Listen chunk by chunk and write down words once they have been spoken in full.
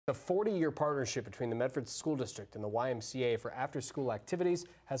The 40-year partnership between the Medford School District and the YMCA for after-school activities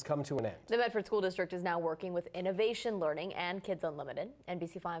has come to an end. The Medford School District is now working with Innovation Learning and Kids Unlimited.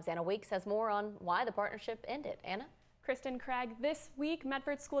 NBC5's Anna Weeks has more on why the partnership ended. Anna? Kristen Craig, this week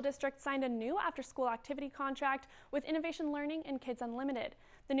Medford School District signed a new after-school activity contract with Innovation Learning and Kids Unlimited.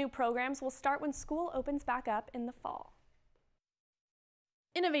 The new programs will start when school opens back up in the fall.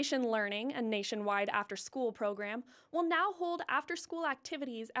 Innovation Learning, a nationwide after-school program, will now hold after-school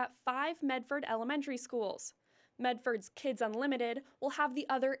activities at 5 Medford elementary schools. Medford's Kids Unlimited will have the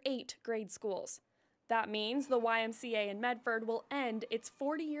other 8 grade schools. That means the YMCA in Medford will end its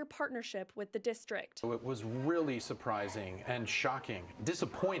 40-year partnership with the district. It was really surprising and shocking,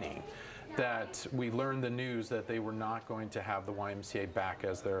 disappointing that we learned the news that they were not going to have the YMCA back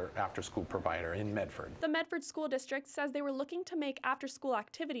as their after-school provider in Medford. The Medford School District says they were looking to make after-school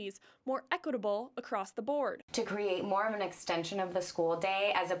activities more equitable across the board. To create more of an extension of the school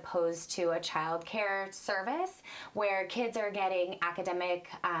day as opposed to a child care service where kids are getting academic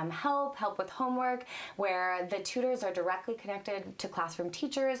help with homework, where the tutors are directly connected to classroom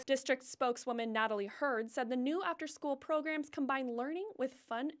teachers. District spokeswoman Natalie Hurd said the new after-school programs combine learning with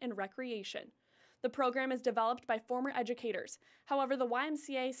fun and recreation. The program is developed by former educators. However, the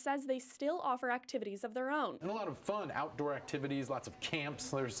YMCA says they still offer activities of their own. And a lot of fun outdoor activities, lots of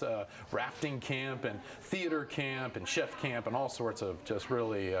camps. There's a rafting camp and theater camp and chef camp and all sorts of just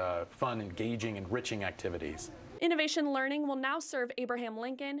really fun, engaging, enriching activities. Innovation Learning will now serve Abraham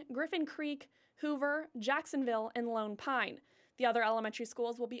Lincoln, Griffin Creek, Hoover, Jacksonville, and Lone Pine. The other elementary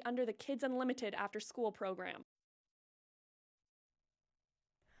schools will be under the Kids Unlimited after-school program.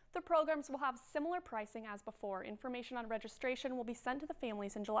 The programs will have similar pricing as before. Information on registration will be sent to the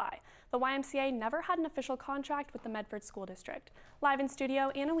families in July. The YMCA never had an official contract with the Medford School District. Live in studio,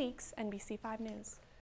 Anna Weeks, NBC5 News.